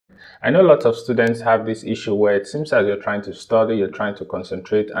I know lots of students have this issue where it seems as you're trying to study, you're trying to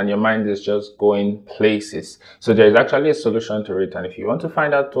concentrate, and your mind is just going places. So there is actually a solution to it, and if you want to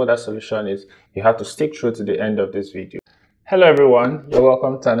find out what that solution is, you have to stick through to the end of this video. Hello everyone, you're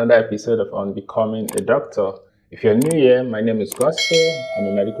welcome to another episode of On Becoming a Doctor. If you're new here, my name is Gospel. I'm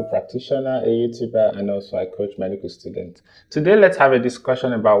a medical practitioner, a YouTuber, and also I coach medical students. Today, let's have a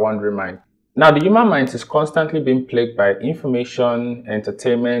discussion about wandering mind. Now, the human mind is constantly being plagued by information,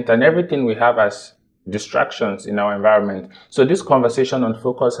 entertainment, and everything we have as distractions in our environment. So this conversation on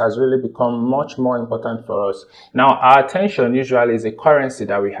focus has really become much more important for us. Now, our attention usually is a currency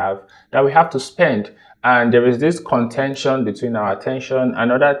that we have to spend. And there is this contention between our attention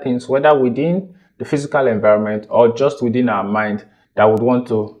and other things, whether within the physical environment or just within our mind, that would want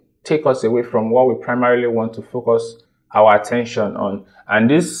to take us away from what we primarily want to focus our attention on. And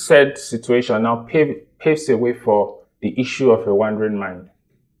this said situation now paves the way for the issue of a wandering mind.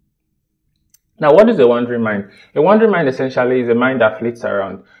 Now, what is a wandering mind? A wandering mind essentially is a mind that flits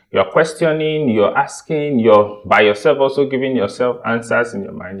around. You're questioning, you're asking, you're by yourself also giving yourself answers in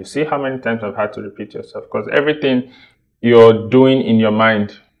your mind. You see how many times I've had to repeat yourself, because everything you're doing in your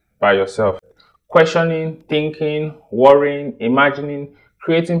mind by yourself. Questioning, thinking, worrying, imagining,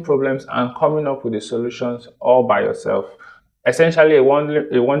 creating problems, and coming up with the solutions all by yourself. Essentially, a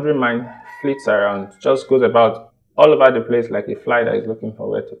wandering mind flits around, just goes about all over the place like a fly that is looking for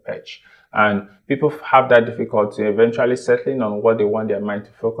where to perch. And people have that difficulty eventually settling on what they want their mind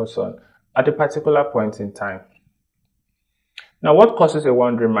to focus on at a particular point in time. Now, what causes a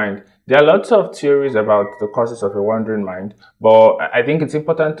wandering mind? There are lots of theories about the causes of a wandering mind, but I think it's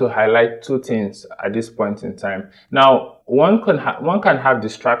important to highlight two things at this point in time. Now, one can have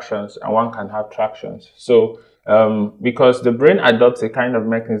distractions and one can have tractions. So, because the brain adopts a kind of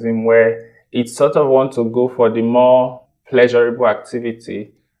mechanism where it sort of wants to go for the more pleasurable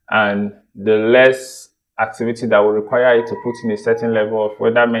activity and the less activity that will require it to put in a certain level of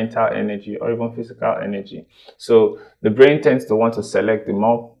whether mental energy or even physical energy. So the brain tends to want to select the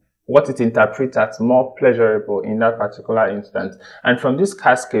more, what it interprets as more pleasurable in that particular instance. And from this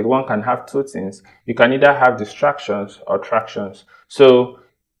cascade, one can have two things. You can either have distractions or tractions. So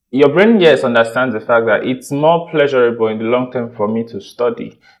your brain, yes, understands the fact that it's more pleasurable in the long term for me to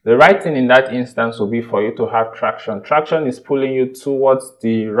study. The right thing in that instance will be for you to have traction. Traction is pulling you towards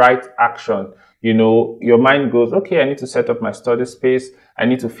the right action. You know, your mind goes, okay, I need to set up my study space. I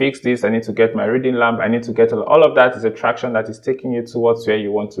need to fix this. I need to get my reading lamp. I need to get all of that is a traction that is taking you towards where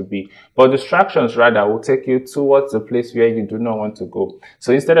you want to be. But distractions rather will take you towards the place where you do not want to go.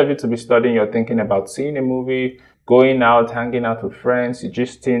 So instead of you to be studying, you're thinking about seeing a movie, going out, hanging out with friends,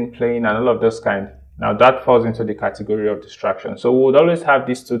 gisting, playing, and all of those kind. Now that falls into the category of distraction. So we would always have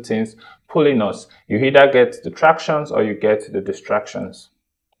these two things pulling us. You either get the tractions or you get the distractions.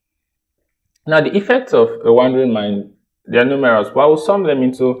 Now, the effects of a wandering mind, they are numerous, but I will sum them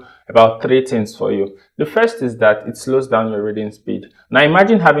into about three things for you. The first is that it slows down your reading speed. Now,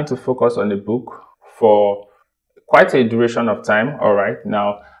 imagine having to focus on a book for quite a duration of time, all right,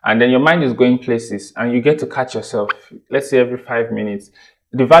 now, and then your mind is going places and you get to catch yourself, let's say every 5 minutes.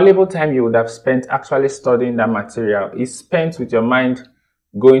 The valuable time you would have spent actually studying that material is spent with your mind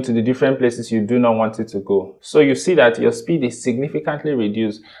going to the different places you do not want it to go. So you see that your speed is significantly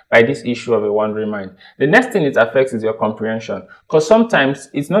reduced by this issue of a wandering mind. The next thing it affects is your comprehension, because sometimes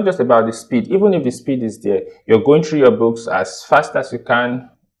it's not just about the speed. Even if the speed is there, you're going through your books as fast as you can,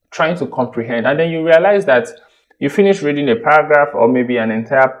 trying to comprehend, and then you realize that you finish reading a paragraph or maybe an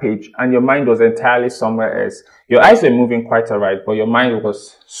entire page and your mind was entirely somewhere else. Your eyes were moving quite alright, but your mind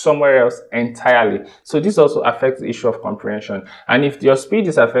was somewhere else entirely. So this also affects the issue of comprehension. And if your speed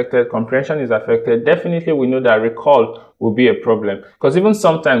is affected, comprehension is affected, definitely we know that recall will be a problem. Because even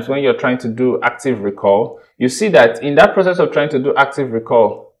sometimes when you're trying to do active recall, you see that in that process of trying to do active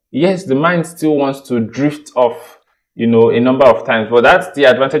recall, yes, the mind still wants to drift off, you know, a number of times, but that's the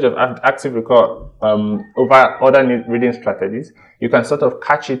advantage of active recall over other reading strategies. You can sort of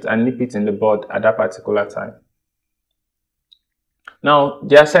catch it and nip it in the bud at that particular time. Now,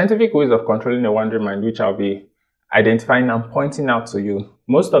 there are scientific ways of controlling a wandering mind, which I'll be identifying and pointing out to you.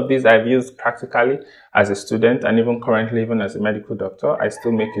 Most of these I've used practically as a student, and even currently, even as a medical doctor, I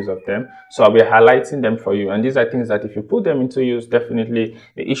still make use of them. So I'll be highlighting them for you. And these are things that if you put them into use, definitely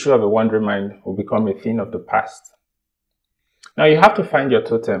the issue of a wandering mind will become a thing of the past. Now, you have to find your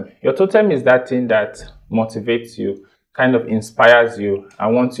totem. Your totem is that thing that motivates you, kind of inspires you,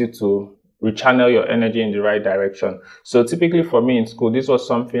 and wants you to rechannel your energy in the right direction. So typically for me in school, this was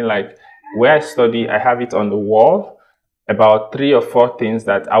something like where I study, I have it on the wall, about 3 or 4 things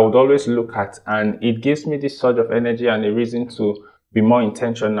that I would always look at, and it gives me this surge of energy and a reason to be more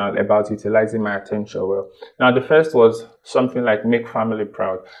intentional about utilizing my attention well. Now, the first was something like make family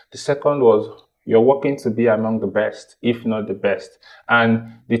proud. The second was you're working to be among the best, if not the best.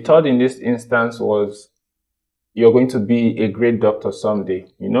 And the third in this instance was you're going to be a great doctor someday.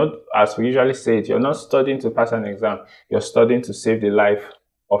 You know, as we usually say it, you're not studying to pass an exam, you're studying to save the life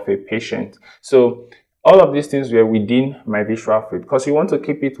of a patient. So all of these things were within my visual field because you want to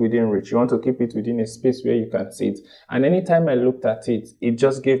keep it within reach. You want to keep it within a space where you can see it. And anytime I looked at it, it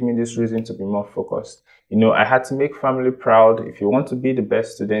just gave me this reason to be more focused. You know, I had to make family proud. If you want to be the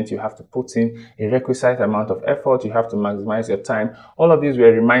best student, you have to put in a requisite amount of effort. You have to maximize your time. All of these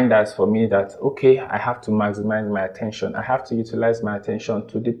were reminders for me that, okay, I have to maximize my attention. I have to utilize my attention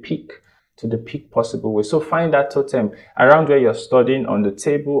to the peak possible way. So find that totem around where you're studying, on the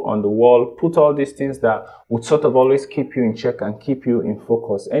table, on the wall. Put all these things that would sort of always keep you in check and keep you in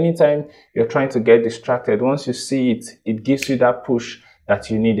focus. Anytime you're trying to get distracted, once you see it, it gives you that push that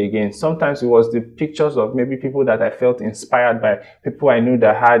you need again. Sometimes it was the pictures of maybe people that I felt inspired by, people I knew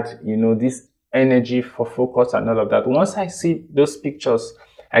that had, you know, this energy for focus and all of that. Once I see those pictures,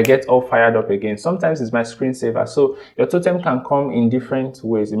 I get all fired up again. Sometimes it's my screensaver. So your totem can come in different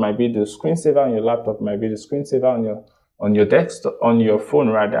ways. It might be the screensaver on your laptop, it might be the screensaver on your desktop, on your phone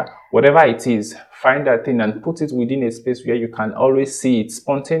rather. Whatever it is, find that thing and put it within a space where you can always see it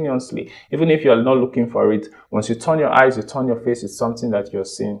spontaneously. Even if you're not looking for it, once you turn your eyes, you turn your face, it's something that you're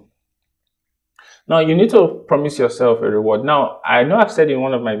seeing. Now, you need to promise yourself a reward. Now, I know I've said in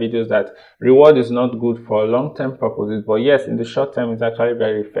one of my videos that reward is not good for long-term purposes, but yes, in the short term, it's actually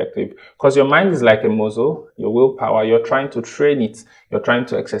very effective because your mind is like a muscle, your willpower, you're trying to train it, you're trying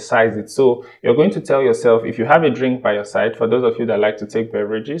to exercise it. So you're going to tell yourself, if you have a drink by your side, for those of you that like to take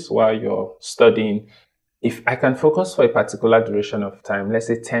beverages while you're studying, if I can focus for a particular duration of time, let's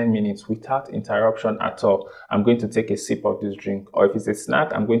say 10 minutes without interruption at all, I'm going to take a sip of this drink. Or if it's a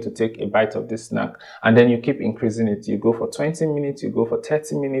snack, I'm going to take a bite of this snack. And then you keep increasing it. You go for 20 minutes, you go for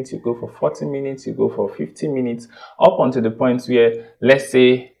 30 minutes, you go for 40 minutes, you go for 50 minutes, up until the point where, let's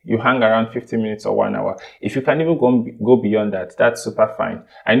say, you hang around 50 minutes or 1 hour. If you can even go beyond that, that's super fine.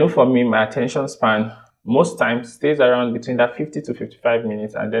 I know for me, my attention span most times stays around between that 50 to 55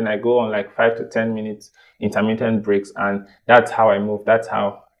 minutes, and then I go on like 5 to 10 minutes intermittent breaks, and that's how I move. That's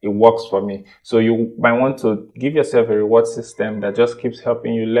how it works for me. So you might want to give yourself a reward system that just keeps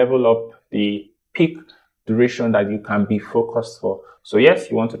helping you level up the peak duration that you can be focused for. So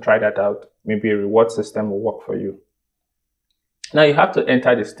yes, you want to try that out. Maybe a reward system will work for you. Now you have to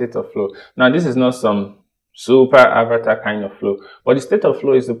enter the state of flow. Now this is not some super avatar kind of flow, but the state of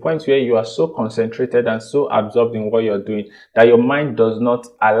flow is the point where you are so concentrated and so absorbed in what you're doing that your mind does not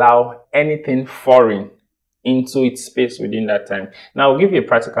allow anything foreign into its space within that time. Now I'll give you a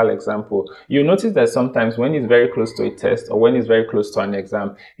practical example. You notice that sometimes when it's very close to a test or when it's very close to an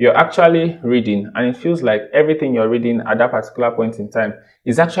exam, you're actually reading and it feels like everything you're reading at that particular point in time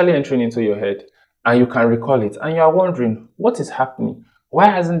is actually entering into your head and you can recall it and you're wondering what is happening. Why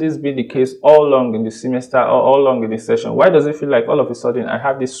hasn't this been the case all along in the semester or all along in the session? Why does it feel like all of a sudden I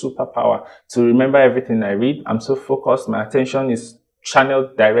have this superpower to remember everything I read? I'm so focused. My attention is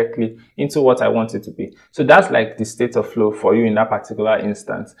channeled directly into what I want it to be. So that's like the state of flow for you in that particular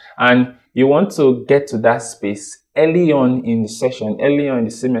instance. And you want to get to that space early on in the session, early on in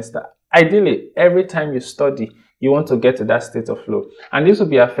the semester. Ideally, every time you study, you want to get to that state of flow. And this will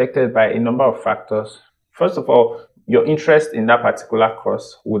be affected by a number of factors. First of all, your interest in that particular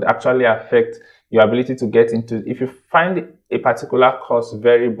course would actually affect your ability to get into. If you find a particular course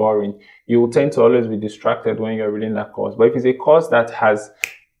very boring, you will tend to always be distracted when you're reading that course. But if it's a course that has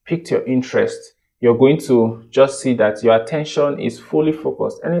piqued your interest, you're going to just see that your attention is fully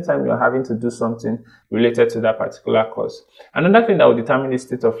focused anytime you're having to do something related to that particular course. Another thing that will determine the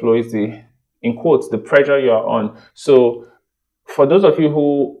state of flow is the, in quotes, the pressure you're on. So for those of you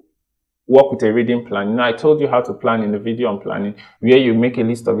who work with a reading plan, you know, I told you how to plan in the video on planning, where you make a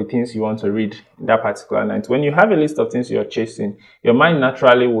list of the things you want to read that particular night. When you have a list of things you're chasing, your mind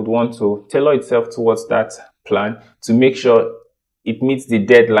naturally would want to tailor itself towards that plan to make sure it meets the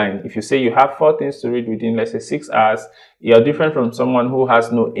deadline. If you say you have 4 things to read within, let's say 6 hours, you're different from someone who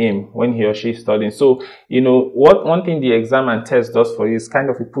has no aim when he or she is studying. So, you know, one thing the exam and test does for you is kind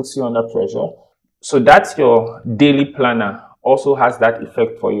of it puts you under pressure. So that's your daily planner also has that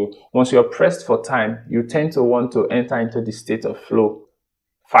effect for you. Once you're pressed for time, you tend to want to enter into the state of flow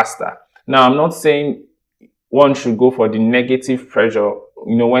faster. Now, I'm not saying one should go for the negative pressure,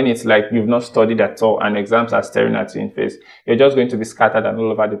 you know, when it's like you've not studied at all and exams are staring at you in face. You're just going to be scattered and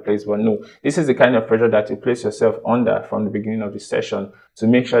all over the place. But no, this is the kind of pressure that you place yourself under from the beginning of the session to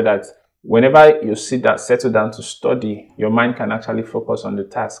make sure that whenever you sit down, settle down to study, your mind can actually focus on the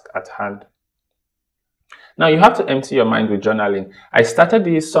task at hand. Now, you have to empty your mind with journaling. I started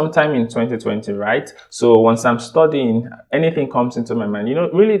this sometime in 2020, right? So once I'm studying, anything comes into my mind.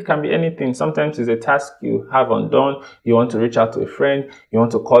 Really, it can be anything. Sometimes it's a task you have undone. You want to reach out to a friend. You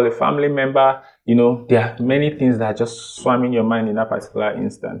want to call a family member. There are many things that just swam in your mind in that particular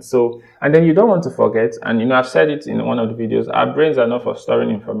instance. So, and then you don't want to forget. And, I've said it in one of the videos, our brains are not for storing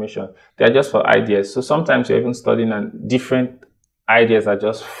information. They're just for ideas. So sometimes you're even studying and different ideas are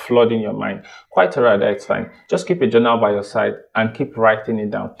just flooding your mind. Quite alright, that's fine. Just keep a journal by your side and keep writing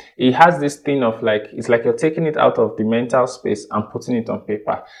it down. It has this thing of it's like you're taking it out of the mental space and putting it on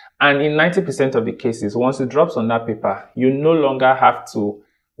paper. And in 90% of the cases, once it drops on that paper, you no longer have to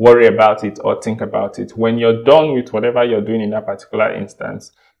worry about it or think about it. When you're done with whatever you're doing in that particular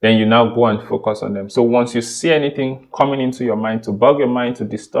instance, then you now go and focus on them. So once you see anything coming into your mind to bug your mind, to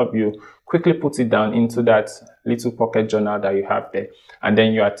disturb you, quickly put it down into that little pocket journal that you have there, and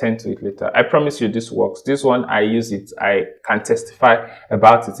then you attend to it later. I promise you this works. This one, I use it. I can testify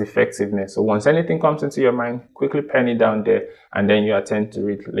about its effectiveness. So once anything comes into your mind, quickly pen it down there, and then you attend to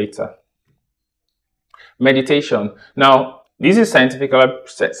it later. Meditation. Now, this is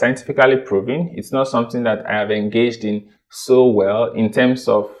scientifically proven. It's not something that I have engaged in so well in terms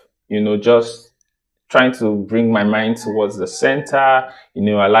of, just trying to bring my mind towards the center,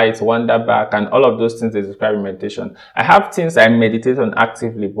 allow it to wander back, and all of those things they describe in meditation. I have things I meditate on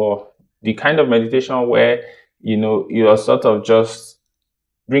actively, but the kind of meditation where, you're sort of just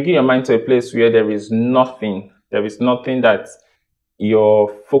bringing your mind to a place where there is nothing that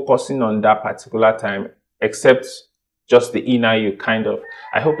you're focusing on that particular time, except just the inner you, kind of.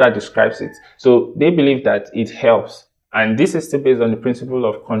 I hope that describes it. So they believe that it helps. And this is still based on the principle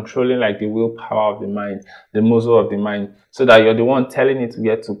of controlling the willpower of the mind, the muscle of the mind, so that you're the one telling it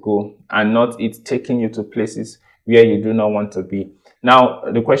where to go and not it taking you to places where you do not want to be. Now,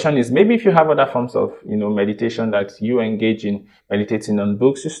 the question is, maybe if you have other forms of, meditation that you engage in, meditating on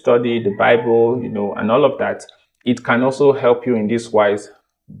books you study, the Bible, and all of that, it can also help you in this wise,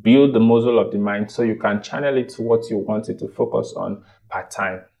 build the muscle of the mind so you can channel it to what you want it to focus on per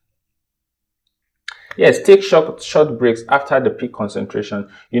time. Yes, take short breaks after the peak concentration.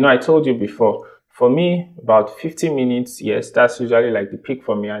 I told you before, for me, about 50 minutes, yes, that's usually the peak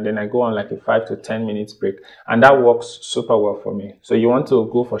for me. And then I go on a 5 to 10 minutes break. And that works super well for me. So you want to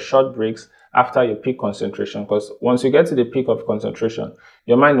go for short breaks after your peak concentration, because once you get to the peak of concentration,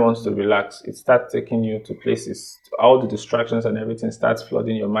 your mind wants to relax. It starts taking you to places, all the distractions and everything starts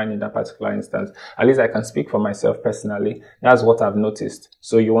flooding your mind in that particular instance. At least I can speak for myself personally. That's what I've noticed.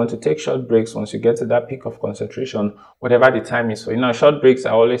 So you want to take short breaks once you get to that peak of concentration, whatever the time is for you. Now, short breaks,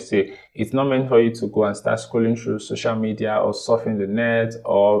 I always say, it's not meant for you to go and start scrolling through social media or surfing the net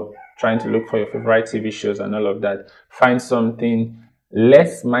or trying to look for your favorite TV shows and all of that. Find something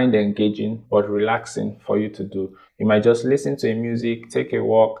less mind engaging but relaxing for you to do. You might just listen to a music, take a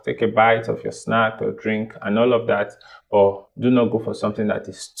walk, take a bite of your snack or drink and all of that, but do not go for something that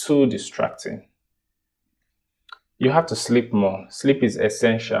is too distracting. You have to sleep more. Sleep is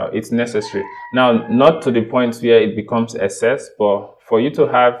essential. It's necessary. Now, not to the point where it becomes excess, but for you to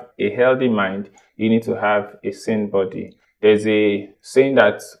have a healthy mind, you need to have a sane body. There's a saying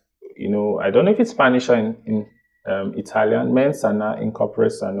that, I don't know if it's Spanish or in Italian, mens sana in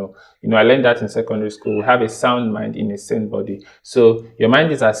corpore sano. I learned that in secondary school. We have a sound mind in a sane body. So your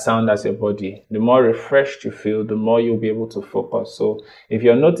mind is as sound as your body. The more refreshed you feel, the more you'll be able to focus. So if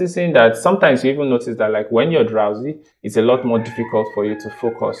you're noticing that, sometimes you even notice that when you're drowsy, it's a lot more difficult for you to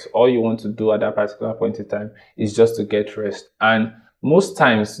focus. All you want to do at that particular point in time is just to get rest. And most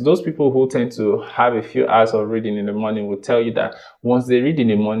times, those people who tend to have a few hours of reading in the morning will tell you that once they read in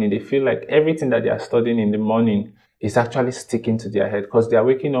the morning, they feel like everything that they are studying in the morning is actually sticking to their head because they are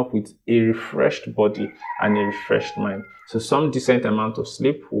waking up with a refreshed body and a refreshed mind. So some decent amount of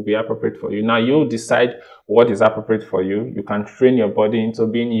sleep will be appropriate for you. Now, you'll decide what is appropriate for you. You can train your body into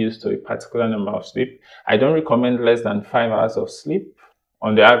being used to a particular number of sleep. I don't recommend less than 5 hours of sleep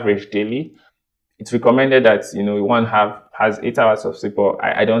on the average daily. It's recommended that, one has 8 hours of sleep, but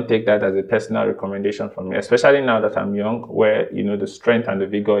I don't take that as a personal recommendation for me, especially now that I'm young, where, the strength and the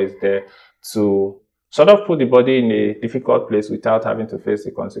vigor is there to sort of put the body in a difficult place without having to face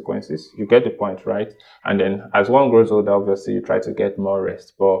the consequences. You get the point, right? And then as one grows older, obviously, you try to get more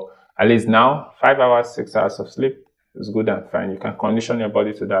rest. But at least now, 5 hours, 6 hours of sleep is good and fine. You can condition your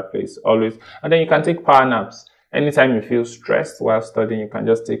body to that place always. And then you can take power naps. Anytime you feel stressed while studying, you can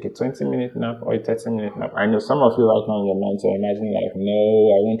just take a 20-minute nap or a 30-minute nap. I know some of you right now in your minds are imagining like,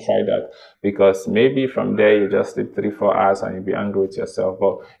 no, I won't try that, because maybe from there you just sleep 3-4 hours and you'll be angry with yourself.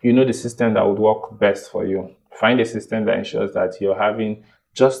 But you know the system that would work best for you. Find a system that ensures that you're having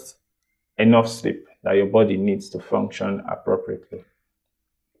just enough sleep that your body needs to function appropriately.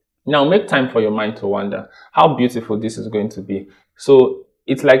 Now, make time for your mind to wander. How beautiful this is going to be. So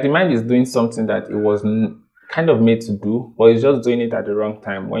it's like the mind is doing something that it was kind of made to do, but it's just doing it at the wrong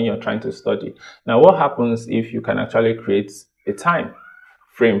time when you're trying to study. Now, what happens if you can actually create a time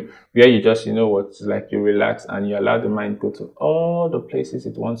frame where you just, you know what, it's like you relax and you allow the mind go to all the places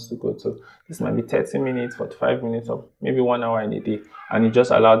it wants to go to. This might be 30 minutes, 45 minutes, or maybe 1 hour in a day. And you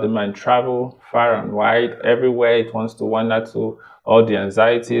just allow the mind travel far and wide, everywhere it wants to wander to, all the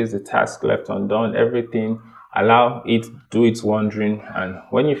anxieties, the tasks left undone, everything. Allow it do its wandering. And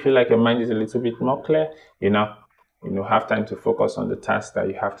when you feel like your mind is a little bit more clear, you know, have time to focus on the task that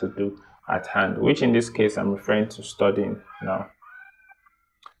you have to do at hand, which in this case, I'm referring to studying now.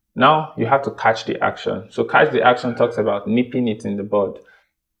 Now you have to catch the action. So catch the action talks about nipping it in the bud.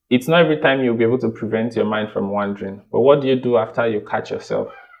 It's not every time you'll be able to prevent your mind from wandering, but what do you do after you catch yourself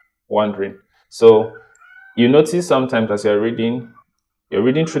wandering? So you notice sometimes as you're reading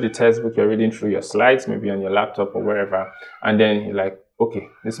through the textbook, you're reading through your slides, maybe on your laptop or wherever, and then you're like, okay,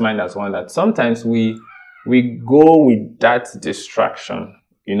 this mind has wandered. Sometimes we go with that distraction.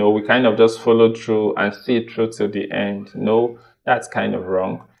 You know, we kind of just follow through and see it through till the end. No, that's kind of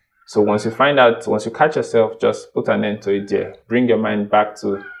wrong. So once you catch yourself, just put an end to it there. Bring your mind back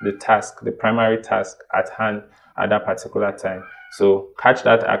to the task, the primary task at hand at that particular time. So catch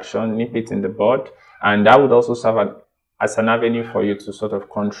that action, nip it in the bud, and that would also serve as an avenue for you to sort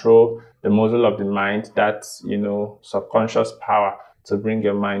of control the muscle of the mind, that, you know, subconscious power to bring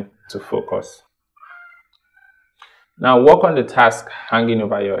your mind to focus. Now, work on the task hanging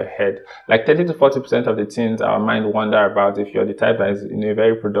over your head. Like 30 to 40% of the things our mind wonder about, if you're the type that is, you know, a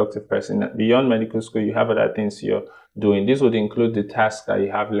very productive person, beyond medical school, you have other things you're doing. This would include the tasks that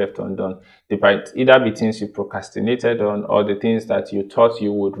you have left undone. They might either be things you procrastinated on, or the things that you thought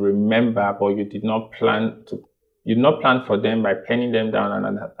you would remember, but you did not plan for them by penning them down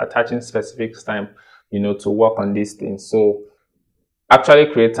and attaching specific time, you know, to work on these things. So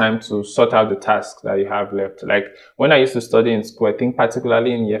actually create time to sort out the tasks that you have left. Like when I used to study in school, I think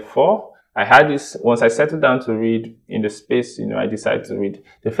particularly in year 4, I had this, once I settled down to read in the space, you know, I decided to read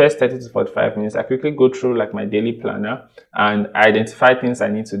the first 30 to 45 minutes. I quickly go through like my daily planner and I identify things I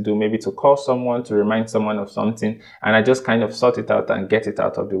need to do, maybe to call someone, to remind someone of something. And I just kind of sort it out and get it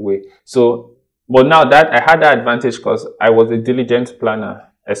out of the way. So, but now that I had that advantage because I was a diligent planner,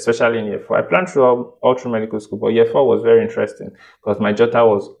 especially in year 4. I planned through all through medical school, but year 4 was very interesting because my jotter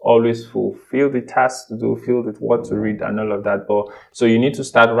was always full, filled with tasks to do, filled with what to read and all of that. But so you need to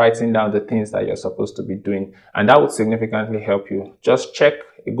start writing down the things that you're supposed to be doing, and that would significantly help you. Just check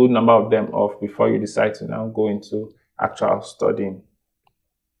a good number of them off before you decide to now go into actual studying.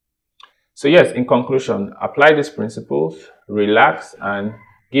 So yes, in conclusion, apply these principles, relax, and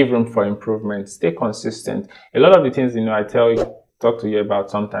give room for improvement. Stay consistent. A lot of the things, you know, I talk to you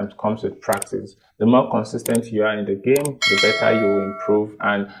about sometimes comes with practice. The more consistent you are in the game, the better you will improve,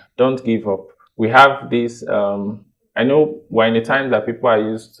 and don't give up. We have this, I know we're in a time that people are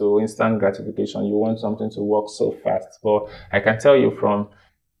used to instant gratification. You want something to work so fast, but I can tell you from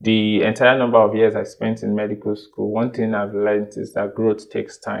the entire number of years I spent in medical school, one thing I've learned is that growth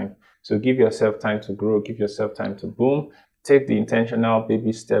takes time. So give yourself time to grow, give yourself time to boom. Take the intentional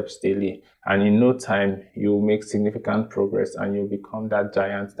baby steps daily, and in no time, you'll make significant progress and you'll become that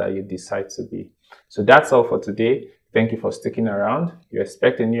giant that you decide to be. So that's all for today. Thank you for sticking around. You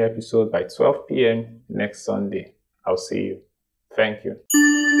expect a new episode by 12 p.m. next Sunday. I'll see you. Thank you.